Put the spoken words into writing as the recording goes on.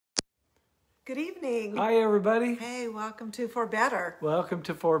Good evening. Hi, everybody. Hey, welcome to For Better. Welcome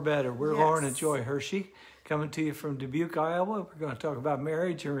to For Better. We're Yes. Lauren and Joy Hershey coming to you from Dubuque, Iowa. We're going to talk about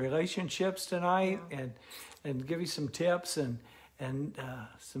marriage and relationships tonight, and give you some tips and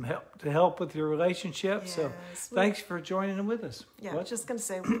some help to help with your relationship. So thanks for joining with us. Yeah, I was just going to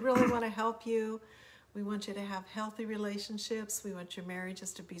say, we really want to help you. We want you to have healthy relationships. We want your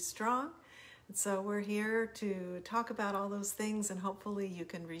marriages to be strong. And so we're here to talk about all those things, and hopefully you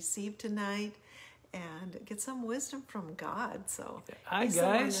can receive tonight and get some wisdom from God. So hi, he's the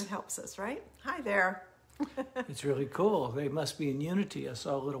one guys. that helps us, right? Hi there. It's really cool. They must be in unity. I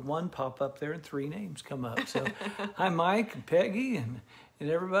saw a little one pop up there and 3 names come up. So hi, Mike and Peggy and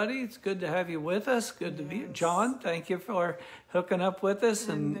everybody. It's good to have you with us. Good to be here. John, thank you for hooking up with us.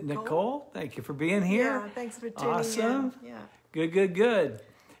 And Nicole, thank you for being here. Yeah, thanks for tuning awesome. in. Yeah. Good.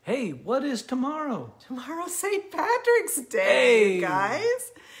 Hey, what is tomorrow? Tomorrow's St. Patrick's Day,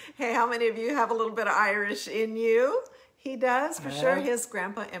 guys. Hey, how many of you have a little bit of Irish in you? He does, for sure. His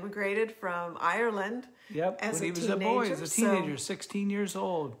grandpa immigrated from Ireland. Yep, as when he was a boy, he was a teenager, 16 years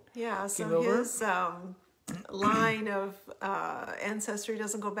old. Yeah, so his line of ancestry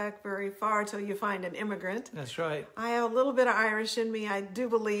doesn't go back very far till you find an immigrant. That's right. I have a little bit of Irish in me. I do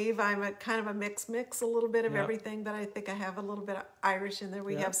believe I'm a kind of a mix, a little bit of everything, but I think I have a little bit of Irish in there.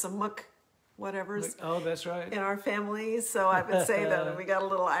 We have some whatever's that's right. in our families, so I would say that we got a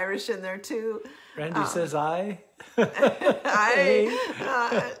little Irish in there too. Randy says I. I.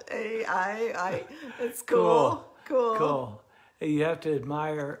 It's cool. Cool. Hey, you have to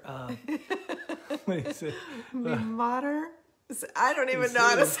admire. What do you say? Mater? I don't even know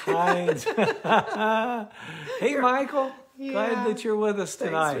how to say Hey, Michael. Glad that you're with us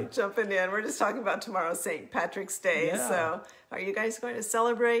tonight. Thanks for jumping in. We're just talking about tomorrow, St. Patrick's Day. Yeah. So are you guys going to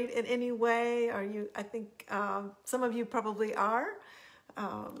celebrate in any way? Are you? I think some of you probably are.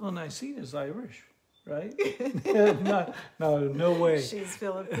 Well, Nicina's Irish, right? No way. She's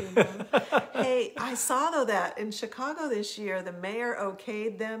Filipino. Hey, I saw though that in Chicago this year, the mayor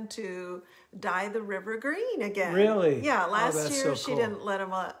okayed them to dye the river green again. Really? Yeah. Last year so she didn't let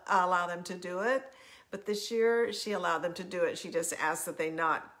them allow them to do it, but this year she allowed them to do it. She just asked that they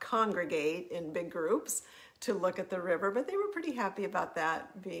not congregate in big groups to look at the river, but they were pretty happy about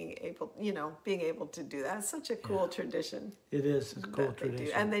that, being able to do that. It's such a cool tradition. It is. It's a cool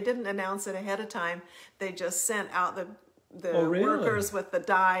tradition. And they didn't announce it ahead of time. They just sent out the workers with the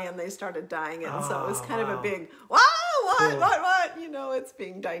dye, and they started dyeing it. And so it was kind of a big, wow, what? You know, it's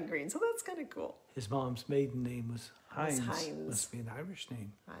being dyed green. So that's kind of cool. His mom's maiden name was Hines. Hines. Must be an Irish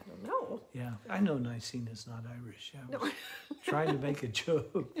name. I don't know. Yeah, I know Nicina's not Irish. I was No. trying to make a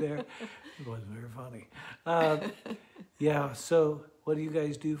joke there. It wasn't very funny. So what do you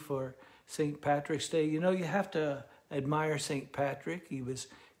guys do for St. Patrick's Day? You know, you have to admire St. Patrick. He was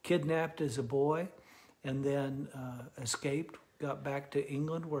kidnapped as a boy and then escaped, got back to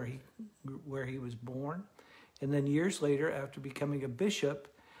England where he was born. And then years later, after becoming a bishop,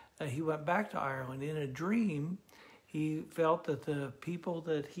 he went back to Ireland. In a dream, he felt that the people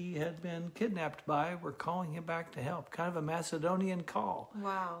that he had been kidnapped by were calling him back to help, kind of a Macedonian call.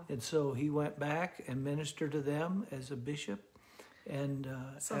 Wow. And so he went back and ministered to them as a bishop. And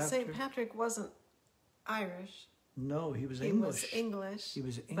so St. Patrick wasn't Irish. No, he was He English. was English. He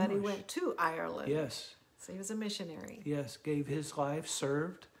was English. But he went to Ireland. Yes. So he was a missionary. Yes, gave his life,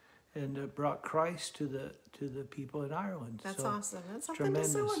 served, and brought Christ to the people in Ireland. That's so awesome. That's something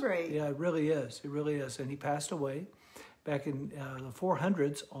tremendous. to celebrate. Yeah, it really is. It really is. And he passed away back in the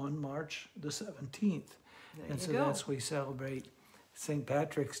 400s on March the 17th. That's we celebrate St.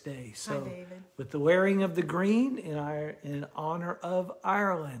 Patrick's Day. So with the wearing of the green in honor of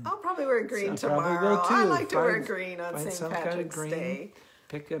Ireland. I'll probably wear green tomorrow. Will too. I like to wear green on St. Patrick's kind of green. Day.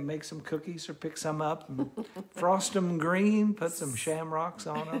 Make some cookies or pick some up and frost them green, put some shamrocks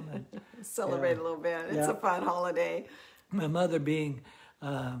on them. And, celebrate a little bit. It's a fun holiday. My mother being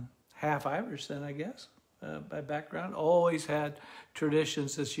half Irish then, I guess, by background, always had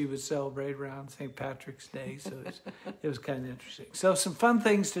traditions that she would celebrate around St. Patrick's Day. So it was kind of interesting. So some fun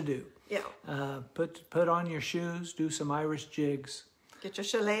things to do. Yeah. Put on your shoes, do some Irish jigs. Get your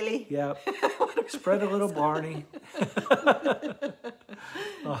shillelagh. Yep. Spread a little Barney.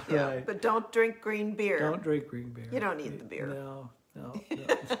 All right. But don't drink green beer. Don't drink green beer. You don't need the beer. No.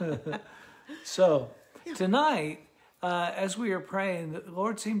 So tonight, as we were praying, the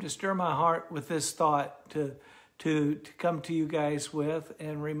Lord seemed to stir my heart with this thought to come to you guys with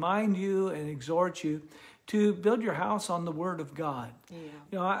and remind you and exhort you to build your house on the Word of God. Yeah.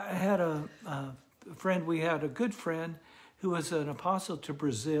 You know, I had a friend, we had a good friend who was an apostle to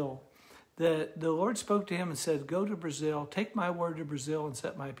Brazil, that the Lord spoke to him and said, go to Brazil, take my word to Brazil and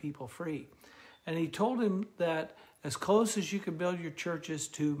set my people free. And he told him that as close as you can build your churches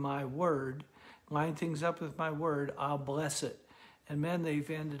to my word, line things up with my word, I'll bless it. And man, they've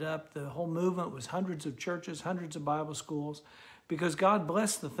ended up, the whole movement was hundreds of churches, hundreds of Bible schools, because God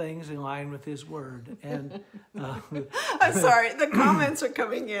blessed the things in line with his word. And I'm sorry, the comments are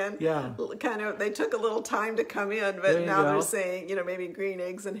coming in. Yeah. Kind of, they took a little time to come in, There but you now go. they're saying, you know, maybe green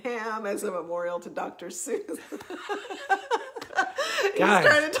eggs and ham as a memorial to Dr. Seuss. guys,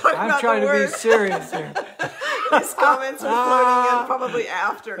 trying to talk I'm about trying the to be word. serious here. These comments are floating in probably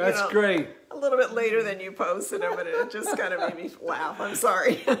after. That's you know, great. A little bit later than you posted them, but it just kind of made me laugh. I'm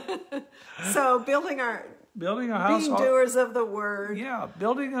sorry. So building our house. being doers of the word. Yeah,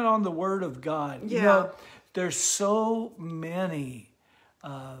 building it on the word of God. You Yeah. know, there's so many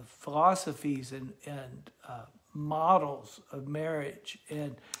philosophies and models of marriage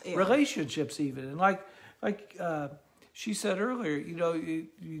and relationships even. And like she said earlier, you know,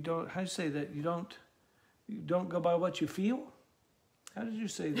 you don't, how do you say that? You don't go by what you feel? How did you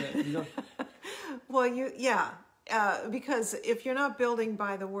say that? You don't. Well, because if you're not building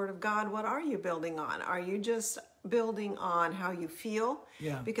by the word of God, what are you building on? Are you just building on how you feel?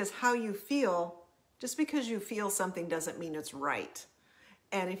 Yeah. Because how you feel, just because you feel something doesn't mean it's right.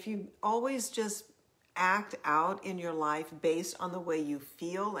 And if you always just act out in your life based on the way you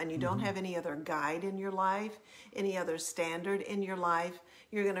feel and you don't have any other guide in your life, any other standard in your life,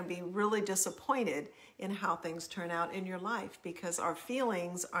 you're going to be really disappointed in how things turn out in your life, because our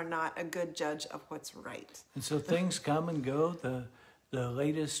feelings are not a good judge of what's right. And so things come and go. The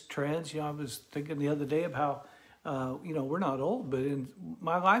latest trends. You know, I was thinking the other day of how, you know, we're not old, but in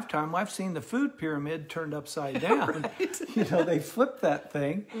my lifetime, I've seen the food pyramid turned upside down. Right. You know, they flipped that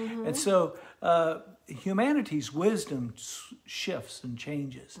thing. And so humanity's wisdom shifts and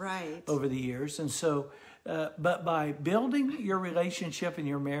changes Right. over the years. And so, but by building your relationship and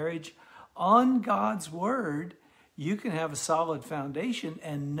your marriage on God's word, you can have a solid foundation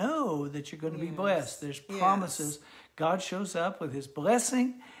and know that you're going to be blessed. There's promises. God shows up with his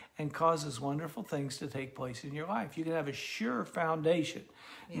blessing and causes wonderful things to take place in your life. You can have a sure foundation.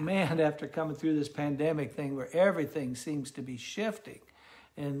 Man, after coming through this pandemic thing where everything seems to be shifting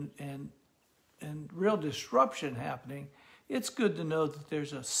and real disruption happening, it's good to know that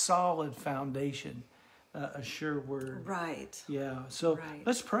there's a solid foundation, a sure word. Right. Yeah. So Right.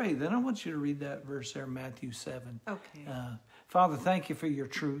 let's pray. Then I want you to read that verse there, Matthew 7. Okay. Father, thank you for your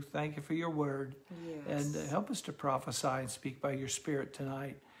truth. Thank you for your word. Yes. And help us to prophesy and speak by your Spirit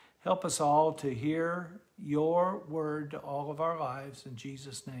tonight. Help us all to hear your word to all of our lives in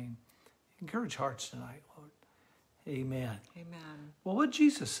Jesus' name. Encourage hearts tonight, Lord. Amen. Amen. Well, what did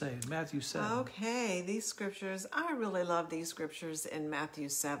Jesus say in Matthew 7? Okay, these scriptures, I really love these scriptures in Matthew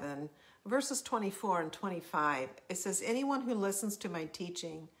 7, verses 24 and 25. It says, anyone who listens to my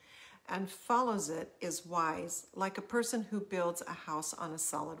teaching and follows it is wise, like a person who builds a house on a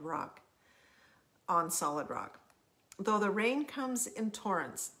solid rock. Though the rain comes in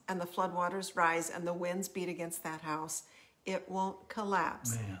torrents and the floodwaters rise and the winds beat against that house, it won't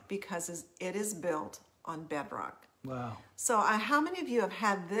collapse because it is built on bedrock. Wow. So how many of you have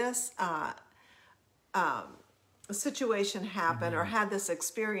had this situation happen or had this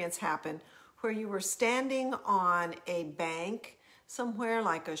experience happen where you were standing on a bank somewhere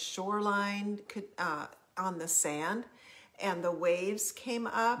like a shoreline on the sand, and the waves came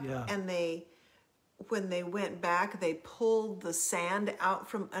up and when they went back, they pulled the sand out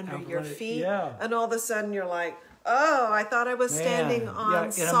from under your feet. And all of a sudden you're like, oh, I thought I was standing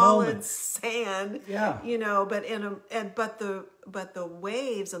on solid sand. You know, but but the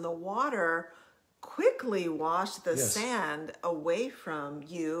waves and the water quickly wash the sand away from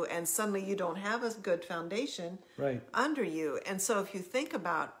you, and suddenly you don't have a good foundation under you. And so if you think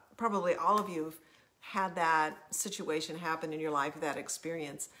about, probably all of you have had that situation happen in your life, that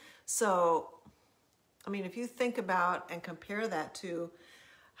experience. So I mean, if you think about and compare that to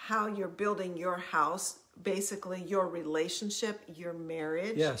how you're building your house, basically your relationship, your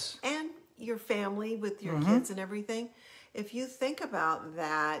marriage, and your family with your kids and everything. If you think about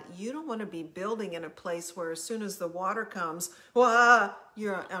that, you don't want to be building in a place where as soon as the water comes,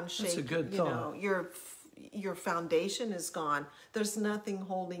 you're unshaken. That's a good thought. You know, your foundation is gone. There's nothing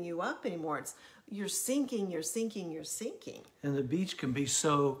holding you up anymore. You're sinking. And the beach can be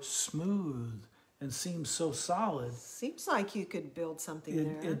so smooth and seems so solid. Seems like you could build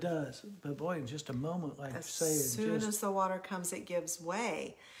something there. It does. But boy, in just a moment, like as say, soon as the water comes, it gives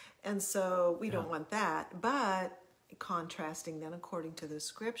way. And so we don't want that. But contrasting then, according to the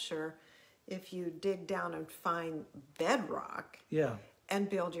scripture, if you dig down and find bedrock and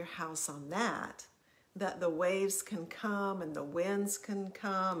build your house on that, that the waves can come and the winds can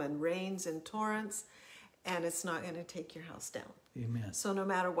come and rains and torrents, and it's not going to take your house down. Amen. So no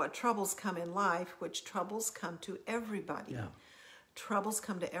matter what troubles come in life, which troubles come to everybody. Yeah. Troubles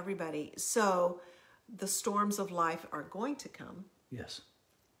come to everybody. So the storms of life are going to come. Yes.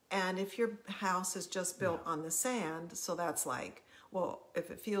 And if your house is just built on the sand, so that's like, well, if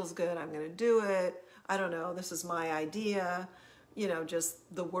it feels good, I'm going to do it. I don't know, this is my idea. You know,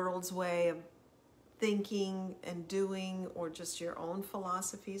 just the world's way of thinking and doing, or just your own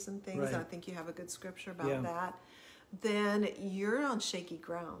philosophies and things. Right. I think you have a good scripture about that. Then you're on shaky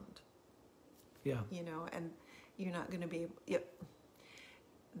ground. Yeah. You know, and you're not going to be...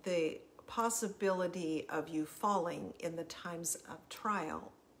 The possibility of you falling in the times of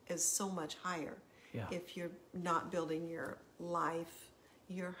trial is so much higher if you're not building your life,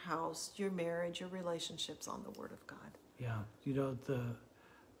 your house, your marriage, your relationships on the Word of God. Yeah, you know,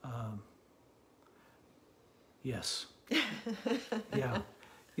 yes. Yeah.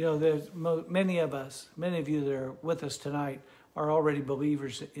 You know, there's many of you that are with us tonight are already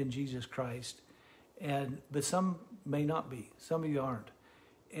believers in Jesus Christ, but some may not be. Some of you aren't.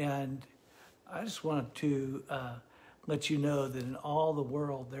 And I just wanted to let you know that in all the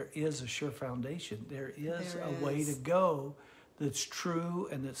world, there is a sure foundation. There is a way to go that's true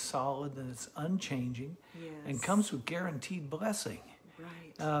and that's solid and it's unchanging and comes with guaranteed blessing.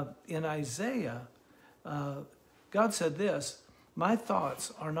 Right. In Isaiah, God said this, "My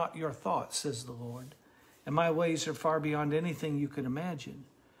thoughts are not your thoughts, says the Lord, and my ways are far beyond anything you can imagine.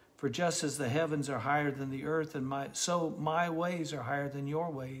 For just as the heavens are higher than the earth, so my ways are higher than your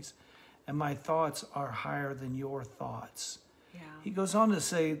ways, and my thoughts are higher than your thoughts." Yeah. He goes on to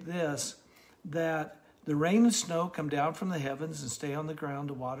say this, that the rain and snow come down from the heavens and stay on the ground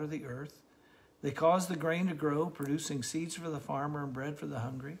to water the earth. They cause the grain to grow, producing seeds for the farmer and bread for the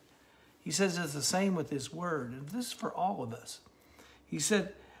hungry. He says it's the same with his word, and this is for all of us. He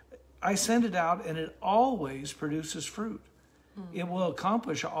said, "I send it out, and it always produces fruit. It will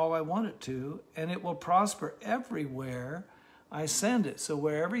accomplish all I want it to, and it will prosper everywhere I send it." So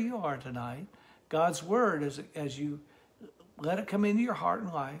wherever you are tonight, God's word, as you let it come into your heart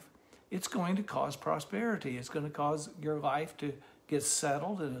and life, it's going to cause prosperity. It's going to cause your life to get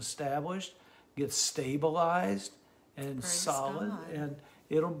settled and established, get stabilized and solid, and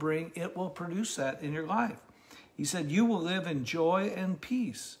it will produce that in your life. He said, "You will live in joy and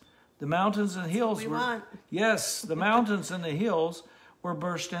peace. The mountains and hills Yes, the mountains and the hills were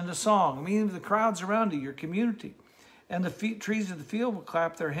burst into song," meaning the crowds around you, your community. "And the trees of the field will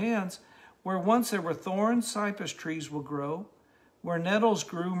clap their hands. Where once there were thorns, cypress trees will grow. Where nettles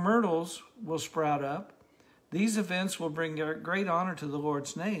grew, myrtles will sprout up. These events will bring great honor to the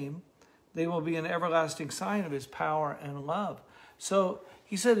Lord's name. They will be an everlasting sign of his power and love." So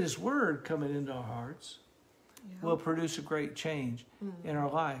he said his word coming into our hearts will produce a great change in our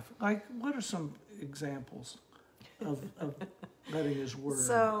life. Like, what are some examples of letting his word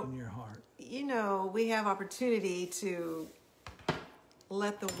in your heart? You know, we have opportunity to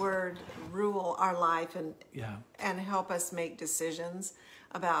let the word rule our life and help us make decisions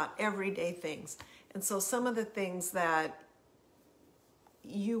about everyday things. And so some of the things that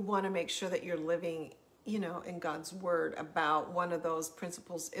you want to make sure that you're living, you know, in God's word about, one of those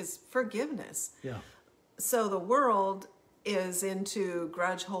principles is forgiveness. Yeah. So the world is into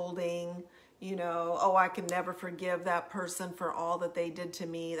grudge holding, you know, oh, I can never forgive that person for all that they did to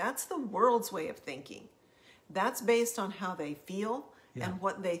me. That's the world's way of thinking. That's based on how they feel and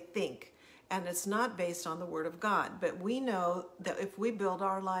what they think. And it's not based on the Word of God. But we know that if we build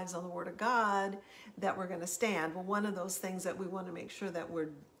our lives on the Word of God, that we're going to stand. Well, one of those things that we want to make sure that we're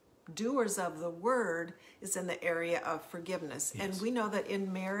doers of the word is in the area of forgiveness. And we know that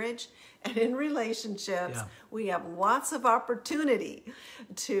in marriage and in relationships, we have lots of opportunity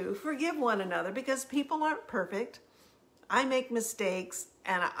to forgive one another because people aren't perfect. I make mistakes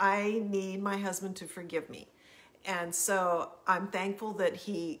and I need my husband to forgive me. And so I'm thankful that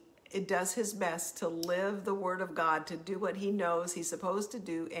he does his best to live the word of God, to do what he knows he's supposed to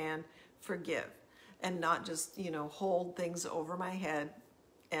do and forgive, and not just, you know, hold things over my head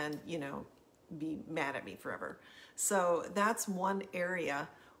and, you know, be mad at me forever. So that's one area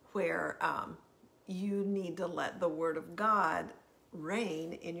where you need to let the word of God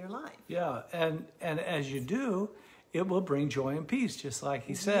reign in your life. Yeah, and as you do, it will bring joy and peace, just like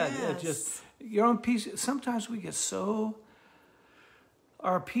he said. It just, your own peace. Sometimes we get so,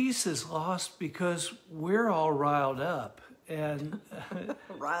 our peace is lost because we're all riled up. And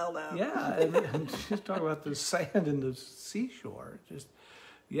riled up. Yeah, and just talk about the sand and the seashore. Just,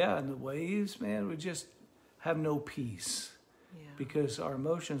 and the waves, man, we just have no peace. because our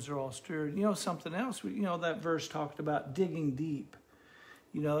emotions are all stirred. You know, something else, you know, that verse talked about digging deep.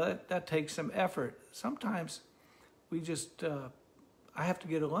 You know, that takes some effort. Sometimes we just, I have to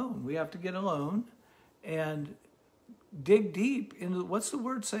get alone. We have to get alone and dig deep into, what's the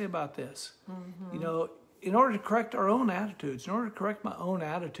word say about this? You know, in order to correct our own attitudes, in order to correct my own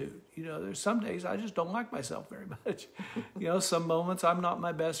attitude, you know, there's some days I just don't like myself very much. You know, some moments I'm not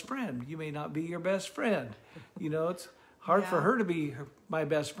my best friend. You may not be your best friend. You know, it's hard for her to be my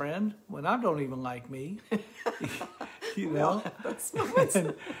best friend when I don't even like me. You know,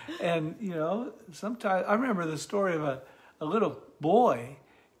 and you know, sometimes I remember the story of a little boy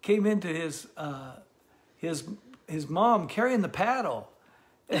came into his mom carrying the paddle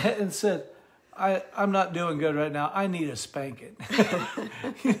and said, I'm not doing good right now. I need a spanking.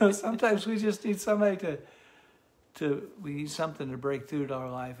 You know, sometimes we just need somebody we need something to break through to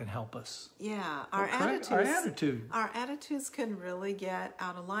our life and help us. Yeah, Our attitudes can really get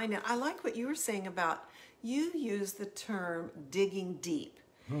out of line. And I like what you were saying about, you use the term digging deep.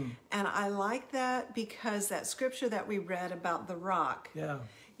 And I like that because that scripture that we read about the rock,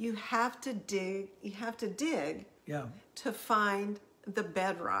 you have to dig to find the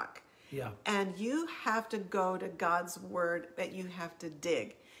bedrock. And you have to go to God's word, but you have to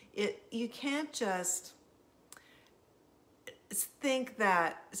dig. You can't just think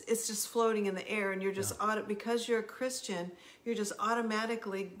that it's just floating in the air and you're just because you're a Christian, you're just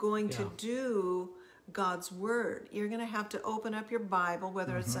automatically going to do God's word. You're going to have to open up your Bible,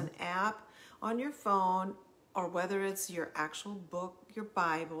 whether it's an app on your phone or whether it's your actual book, your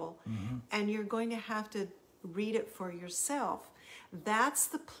Bible, and you're going to have to read it for yourself. That's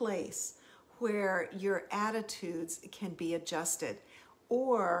the place where your attitudes can be adjusted.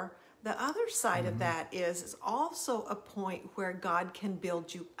 Or the other side of that is also a point where God can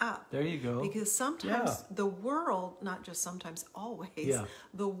build you up. There you go. Because sometimes the world, not just sometimes, always,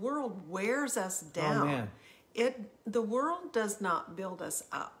 the world wears us down. Oh, man. The world does not build us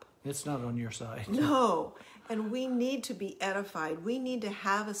up. It's not on your side. No. And we need to be edified. We need to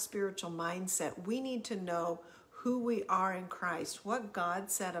have a spiritual mindset. We need to know who we are in Christ, what God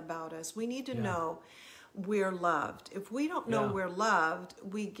said about us. We need to know we're loved. If we don't know we're loved,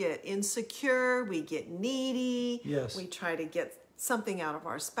 we get insecure, we get needy, we try to get something out of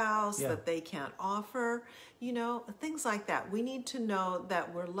our spouse that they can't offer, you know, things like that. We need to know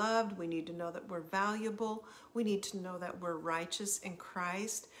that we're loved. We need to know that we're valuable. We need to know that we're righteous in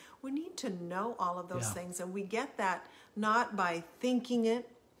Christ. We need to know all of those things, and we get that not by thinking it.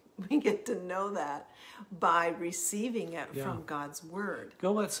 We get to know that by receiving it from God's word.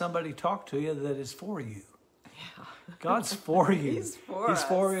 Go let somebody talk to you that is for you. Yeah. God's for you. He's for us.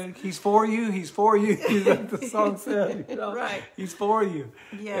 He's for you. He's for you. Like the song said. You know? Right. He's for you.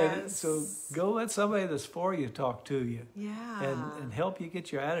 Yes. And so go let somebody that's for you talk to you. Yeah. And help you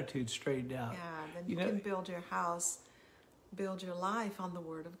get your attitude straightened out. Yeah. Then you can build your house, build your life on the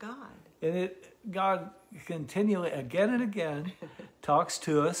word of God. And God continually, again and again, talks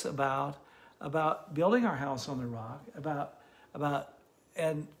to us about building our house on the rock,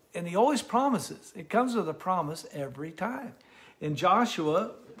 and he always promises. It comes with a promise every time. In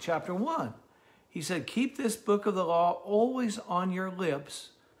Joshua chapter 1, he said, keep this book of the law always on your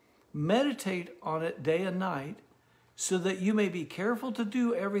lips, meditate on it day and night, so that you may be careful to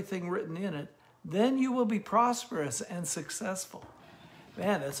do everything written in it. Then you will be prosperous and successful.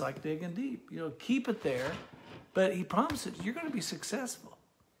 Man, that's like digging deep. You know, keep it there. But he promises you're going to be successful.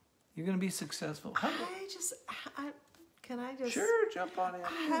 You're going to be successful. Can I just... Sure, jump on in.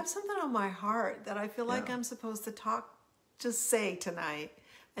 I have something on my heart that I feel like I'm supposed to say tonight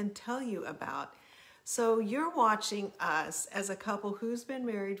and tell you about. So you're watching us as a couple who's been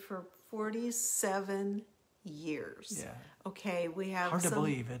married for 47 years. Yeah. Okay, we have hard to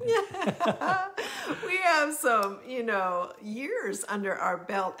believe it. We have some, years under our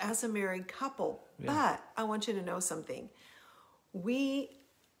belt as a married couple. Yeah. But I want you to know something. We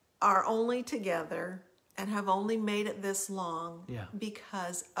are only together and have only made it this long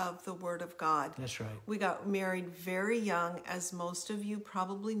because of the Word of God. That's right. We got married very young, as most of you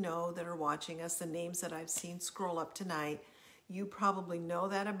probably know that are watching us. The names that I've seen scroll up tonight, you probably know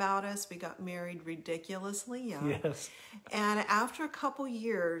that about us. We got married ridiculously young. Yes. And after a couple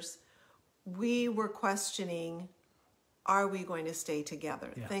years, we were questioning, are we going to stay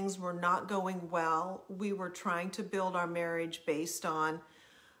together? Yeah. Things were not going well. We were trying to build our marriage based on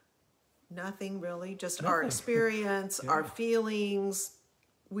nothing really, just our experience, our feelings.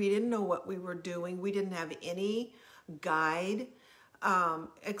 We didn't know what we were doing. We didn't have any guide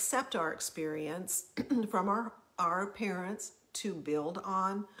except our experience from our parents to build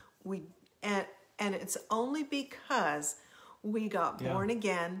on. And it's only because We got born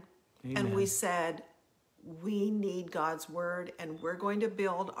again, and we Amen. said, we need God's word, and we're going to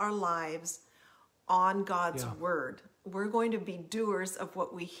build our lives on God's Yeah. word. We're going to be doers of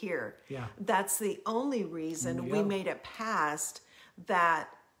what we hear. Yeah. That's the only reason we Yeah. made it past that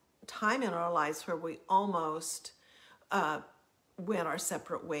time in our lives where we almost went our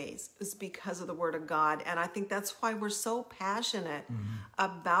separate ways, is because of the word of God. And I think that's why we're so passionate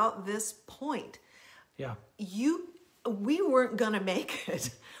about this point. Yeah. We weren't going to make it.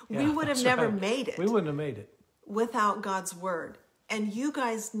 We Yeah, would have that's never right. made it We wouldn't have made it. without God's word. And you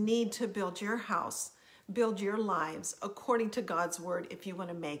guys need to build your house, build your lives according to God's word if you want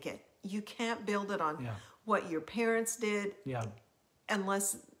to make it. You can't build it on Yeah. what your parents did Yeah.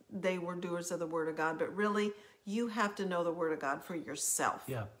 unless they were doers of the word of God. But really, you have to know the word of God for yourself.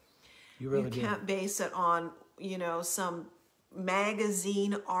 Yeah. You really You do. can't base it on, some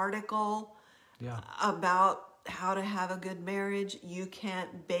magazine article Yeah. about how to have a good marriage. You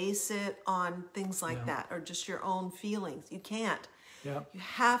can't base it on things like Yeah. that, or just your own feelings. You can't. Yeah. You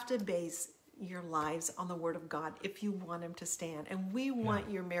have to base your lives on the word of God if you want them to stand. And we want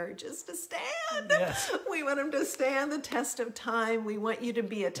your marriages to stand. Yes. We want them to stand the test of time. We want you to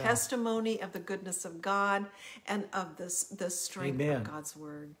be a testimony of the goodness of God and of the strength Amen. of God's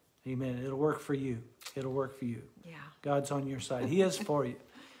word. Amen. It'll work for you. It'll work for you. Yeah. God's on your side. He is for you.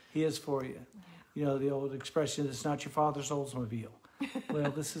 He is for you. You know, the old expression, it's not your father's Oldsmobile.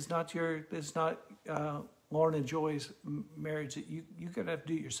 Well, this is not Lauren and Joy's marriage that you're going to have to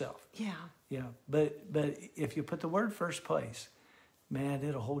do it yourself. Yeah. Yeah. But if you put the word first place, man,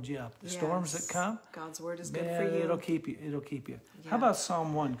 it'll hold you up. The storms that Yes. come, God's word is good man, for you. it'll keep you. It'll keep you. Yeah. How about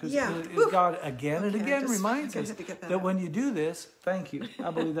Psalm 1? Because Yeah. Whew. God again and Okay, again I reminds have us to get that that out. when you do this, thank you.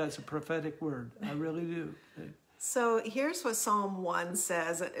 I believe that's a prophetic word. I really do. So here's what Psalm 1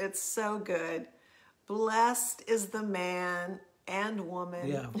 says. It's so good. Blessed is the man and woman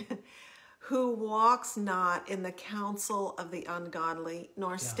Yeah. who walks not in the counsel of the ungodly,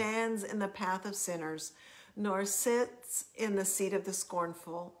 nor stands in the path of sinners, nor sits in the seat of the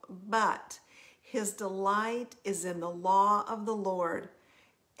scornful, but his delight is in the law of the Lord,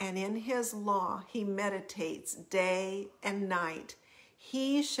 and in his law he meditates day and night.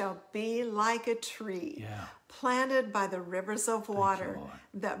 He shall be like a tree Yeah. planted by the rivers of water Lord.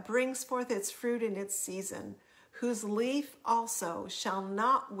 that brings forth its fruit in its season, whose leaf also shall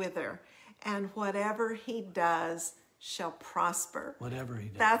not wither, and whatever he does shall prosper. Whatever he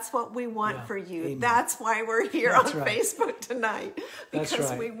does. That's what we want Yeah. for you. Amen. That's why we're here That's on right. Facebook tonight, That's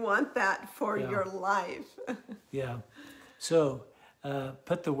because right. we want that for Yeah. your life. Yeah. So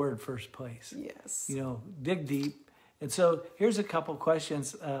put the word first place. Yes. You know, dig deep. And so here's a couple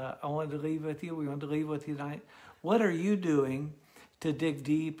questions I wanted to leave with you. We wanted to leave with you tonight. What are you doing to dig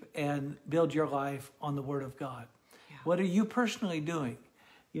deep and build your life on the Word of God? Yeah. What are you personally doing?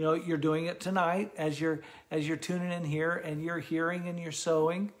 You know, you're doing it tonight as you're tuning in here and you're hearing and you're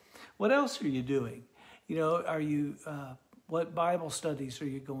sowing. What else are you doing? You know, are you what Bible studies are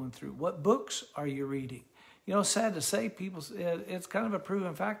you going through? What books are you reading? You know, sad to say, it's kind of a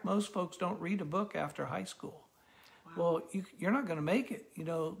proven fact. Most folks don't read a book after high school. Well, you're not going to make it. You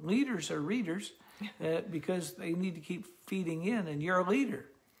know, leaders are readers because they need to keep feeding in, and you're a leader.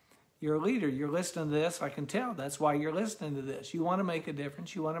 You're a leader. You're listening to this. I can tell. That's why you're listening to this. You want to make a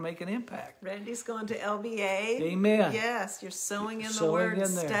difference. You want to make an impact. Randy's going to LBA. Amen. Yes, you're sowing in the Sowing Word,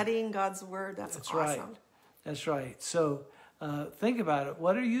 in there. studying God's Word. That's awesome. Right. That's right. So think about it.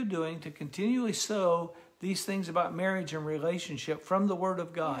 What are you doing to continually sow these things about marriage and relationship from the Word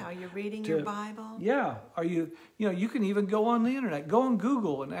of God? Yeah, are you reading your Bible? Yeah. Are you can even go on the internet, go on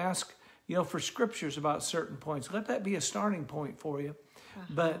Google and ask, for scriptures about certain points. Let that be a starting point for you.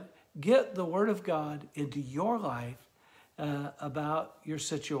 But get the Word of God into your life about your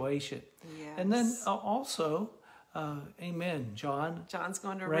situation. Yes. And then also, amen, John. John's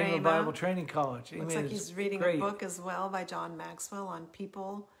going to Rhema Rhema. Bible Training College. Amen. Looks like It's he's reading great. a book as well by John Maxwell on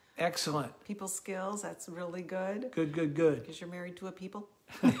people skills. That's really good. Good. Because you're married to a people.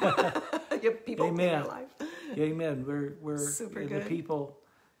 You have people in Amen. your life. Amen. We're Super in good. the people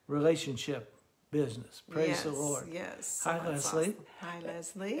relationship business. Praise the Lord. Yes. Hi, That's Leslie. awesome. Hi,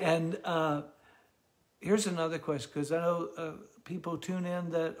 Leslie. And here's another question, because I know people tune in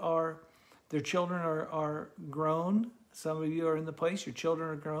that their children are grown. Some of you are in the place, your children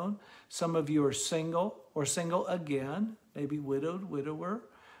are grown. Some of you are single or single again, maybe widowed, widower.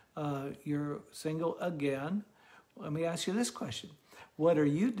 You're single again. Let me ask you this question. What are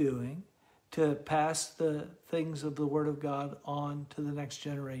you doing to pass the things of the Word of God on to the next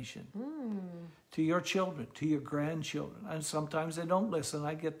generation? To your children, to your grandchildren. And sometimes they don't listen.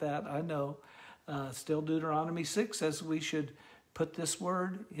 I get that. I know. Still Deuteronomy 6 says we should put this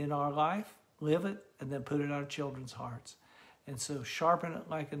word in our life, live it, and then put it in our children's hearts. And so sharpen it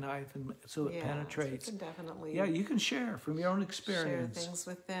like a knife, and so it penetrates. So you can definitely You can share from your own experience. share things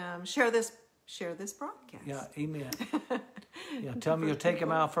with them. Share this broadcast. Yeah, amen. Tell me you'll take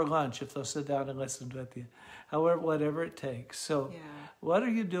them out for lunch if they'll sit down and listen with you. However, whatever it takes. So what are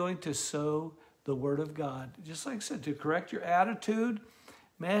you doing to sow the Word of God? Just like I said, to correct your attitude,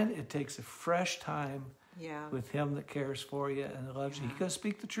 man, it takes a fresh time with Him that cares for you and loves you. He's going to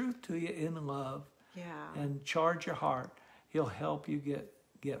speak the truth to you in love and charge your heart. He'll help you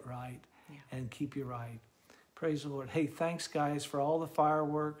get right and keep you right. Praise the Lord. Hey, thanks, guys, for all the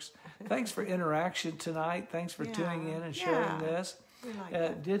fireworks. Thanks for interaction tonight. Thanks for tuning in and sharing this. We like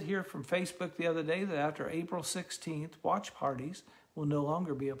that. Did hear from Facebook the other day that after April 16th, watch parties will no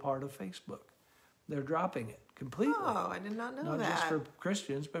longer be a part of Facebook. They're dropping it completely. Oh, I did not know that. Not just for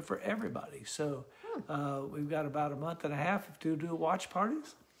Christians, but for everybody. So we've got about a month and a half to do watch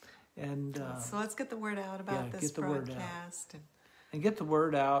parties. And so let's get the word out about this broadcast. And get the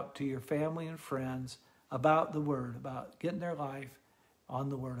word out to your family and friends about the Word, about getting their life on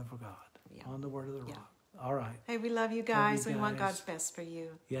the Word of God, on the Word of the Rock. All right. Hey, we love you guys. We want God's best for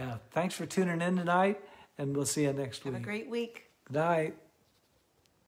you. Yeah. Thanks for tuning in tonight, and we'll see you next week. Have a great week. Good night.